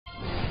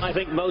I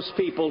think most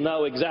people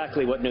know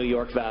exactly what New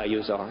York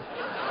values are.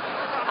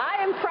 I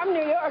am from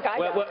New York.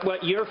 Well,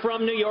 you're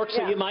from New York,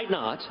 so yeah. you might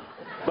not.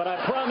 But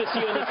I promise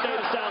you, in the state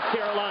of South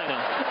Carolina,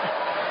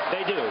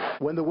 they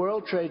do. When the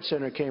World Trade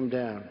Center came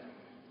down,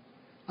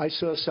 I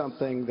saw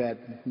something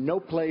that no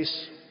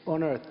place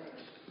on earth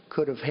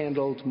could have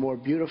handled more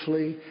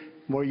beautifully,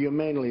 more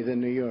humanely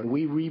than New York.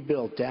 We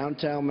rebuilt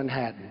downtown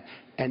Manhattan,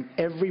 and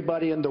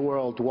everybody in the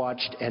world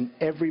watched, and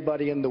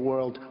everybody in the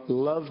world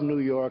loved New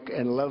York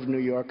and loved New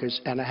Yorkers.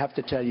 And I have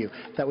to tell you,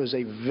 that was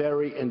a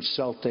very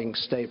insulting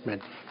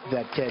statement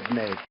that Ted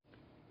made.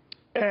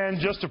 And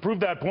just to prove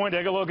that point,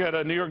 take a look at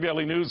a New York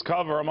Daily News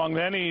cover. Among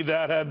many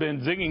that have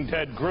been zinging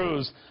Ted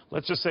Cruz,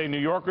 let's just say New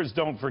Yorkers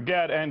don't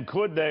forget, and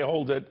could they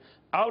hold it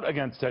out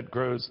against Ted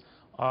Cruz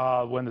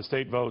when the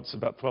state votes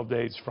about 12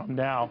 days from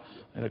now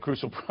in a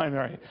crucial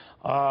primary.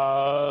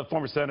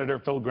 Former Senator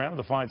Phil Gramm of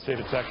the fine state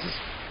of Texas,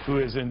 who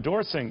is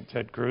endorsing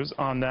Ted Cruz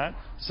on that.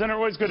 Senator,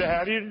 always good to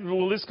have you.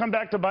 Will this come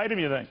back to bite him,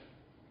 you think?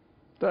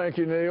 Thank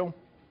you, Neil.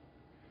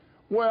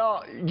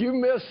 Well, you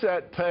missed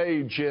that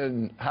page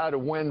in How to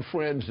Win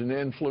Friends and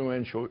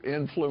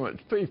Influence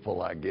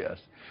People, I guess.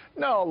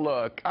 No,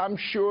 look, I'm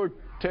sure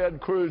Ted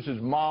Cruz's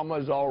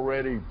mama's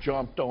already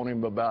jumped on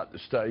him about the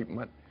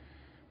statement.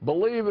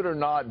 Believe it or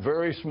not,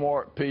 very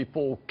smart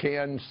people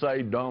can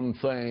say dumb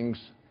things.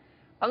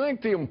 I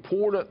think the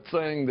important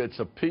thing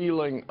that's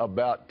appealing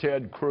about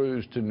Ted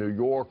Cruz to New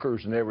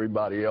Yorkers and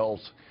everybody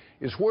else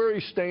is where he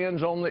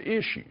stands on the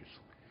issues.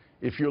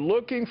 If you're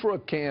looking for a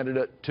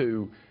candidate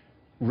to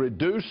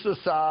reduce the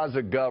size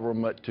of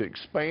government, to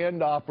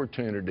expand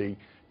opportunity,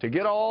 to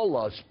get all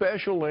the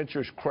special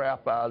interest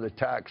crap out of the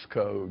tax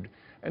code,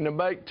 and to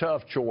make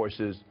tough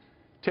choices,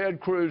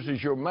 Ted Cruz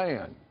is your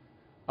man.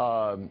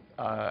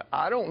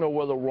 I don't know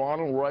whether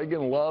Ronald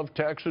Reagan loved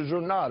Texas or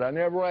not. I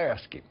never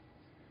asked him.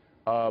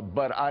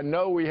 But I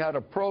know he had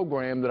a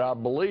program that I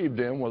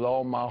believed in with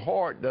all my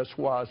heart. That's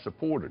why I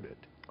supported it.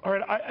 All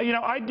right.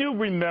 I do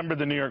remember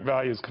the New York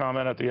Values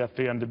comment at the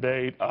FBN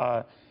debate,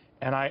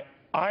 and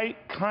I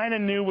kind of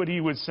knew what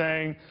he was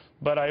saying,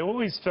 but I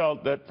always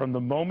felt that from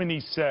the moment he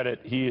said it,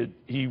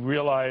 he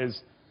realized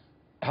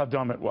how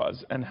dumb it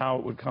was and how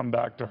it would come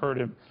back to hurt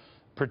him,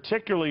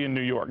 particularly in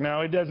New York.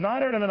 Now, it does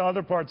not hurt him in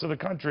other parts of the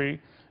country,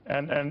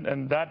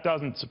 and that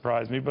doesn't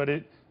surprise me, but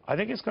I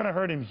think it's going to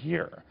hurt him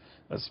here,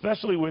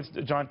 especially with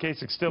John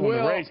Kasich still in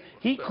the race.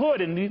 He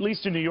could, at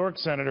least in New York,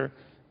 Senator,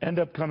 end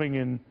up coming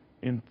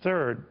in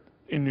third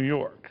in New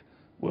York.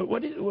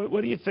 What do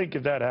you think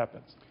if that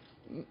happens?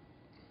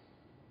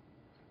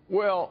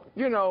 Well,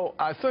 you know,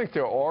 I think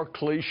there are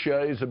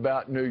cliches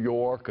about New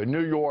York. A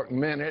New York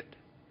minute,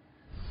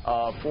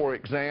 for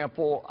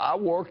example. I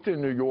worked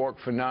in New York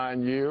for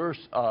 9 years.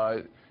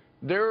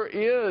 There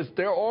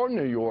are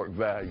New York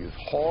values: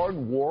 hard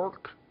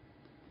work,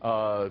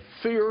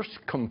 fierce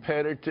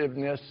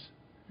competitiveness.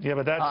 Yeah,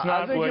 but that's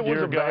not what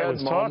your guy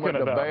was talking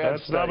about.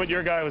 That's not what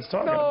your guy was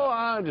talking about. No,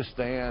 I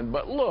understand.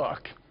 But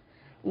look,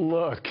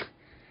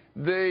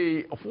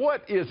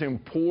 what is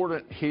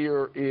important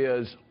here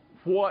is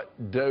what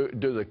do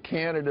the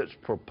candidates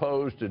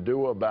propose to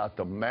do about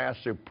the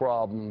massive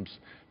problems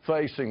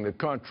facing the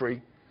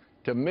country?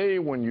 To me,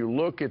 when you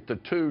look at the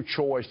two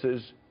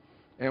choices,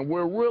 and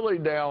we're really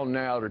down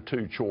now to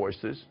two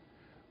choices,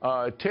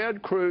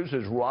 Ted Cruz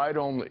is right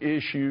on the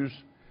issues.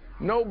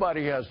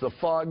 Nobody has the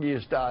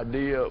foggiest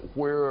idea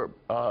where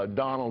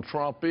Donald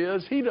Trump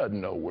is. He doesn't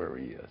know where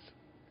he is.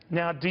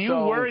 Now, do you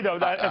worry, though,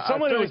 that as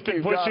someone who's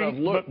been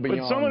pushing, but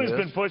someone who's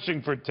been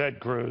pushing for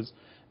Ted Cruz,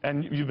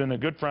 and you've been a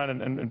good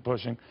friend and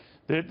pushing,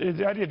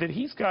 the idea that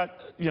he's got,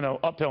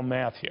 uphill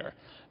math here,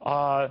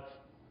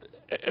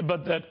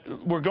 but that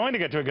we're going to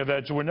get to a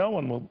convention where no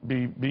one will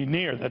be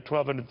near that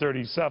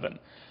 1,237.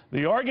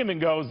 The argument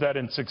goes that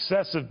in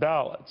successive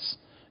ballots,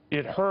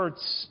 it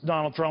hurts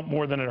Donald Trump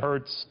more than it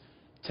hurts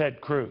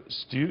Ted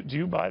Cruz. Do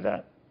you buy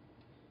that?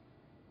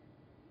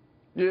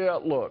 Yeah,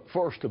 look,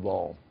 first of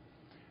all,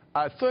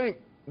 I think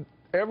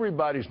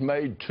everybody's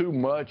made too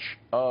much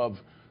of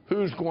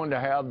who's going to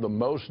have the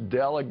most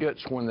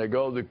delegates when they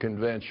go to the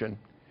convention.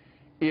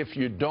 If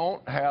you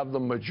don't have the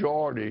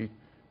majority,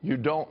 you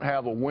don't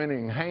have a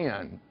winning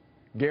hand,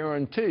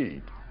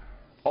 guaranteed.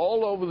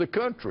 All over the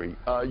country,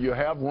 you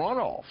have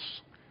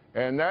runoffs,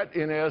 and that,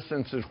 in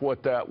essence, is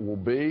what that will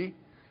be.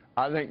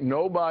 I think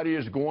nobody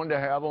is going to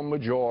have a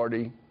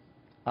majority.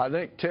 I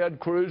think Ted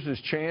Cruz's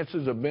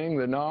chances of being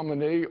the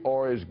nominee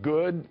are as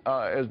good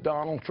as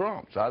Donald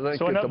Trump's. I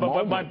think at the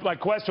moment, but my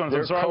question was,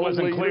 I'm sorry I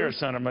wasn't clear,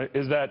 Senator,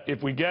 is that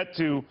if we get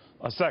to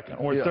a second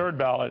or third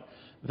ballot,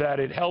 that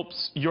it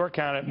helps your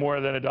candidate more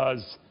than it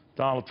does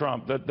Donald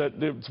Trump, that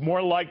it's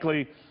more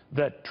likely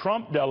that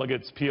Trump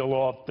delegates peel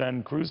off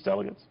than Cruz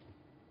delegates?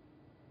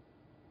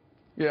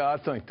 Yeah,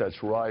 I think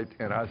that's right,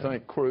 and I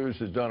think Cruz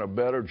has done a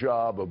better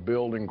job of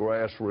building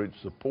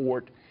grassroots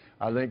support.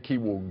 I think he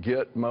will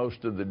get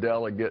most of the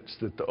delegates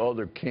that the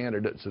other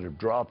candidates that have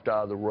dropped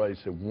out of the race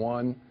have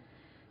won.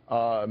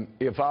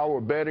 If I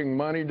were betting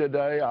money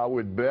today, I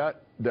would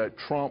bet that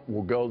Trump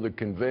will go to the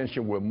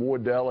convention with more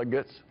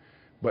delegates,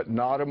 but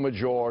not a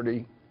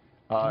majority.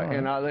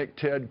 And I think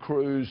Ted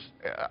Cruz,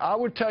 I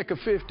would take a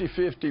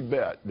 50-50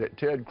 bet that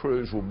Ted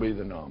Cruz will be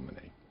the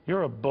nominee.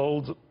 You're a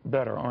bold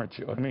bettor, aren't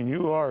you? I mean,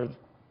 you are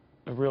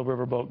a real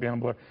riverboat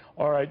gambler.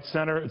 All right,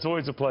 Senator, it's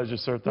always a pleasure,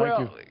 sir.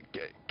 Thank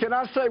you. Can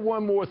I say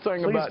one more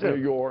thing about New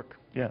York?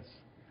 Yes.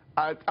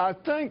 I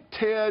think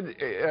Ted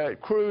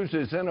Cruz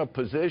is in a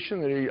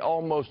position that he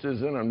almost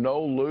is in a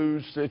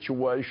no-lose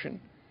situation.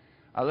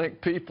 I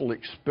think people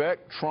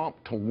expect Trump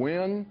to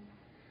win.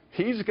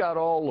 He's got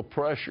all the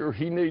pressure.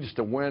 He needs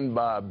to win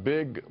by a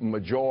big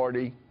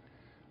majority.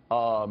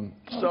 So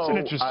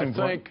I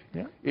think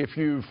if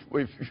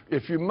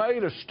you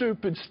made a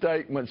stupid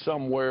statement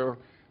somewhere,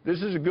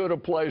 this is as good a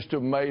place to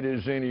have made it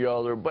as any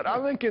other. But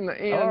I think in the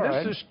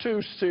end, this is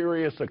too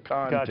serious a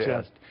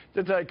contest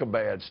to take a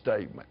bad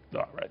statement.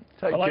 All right.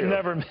 Well, I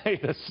never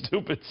made a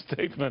stupid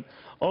statement,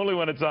 only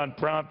when it's on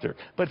prompter.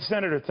 But,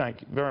 Senator,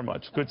 thank you very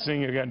much. Good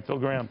seeing you again. Phil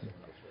Gramm.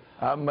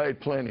 I've made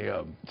plenty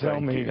of them.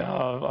 Tell me,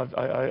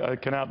 I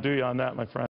can outdo you on that, my friend.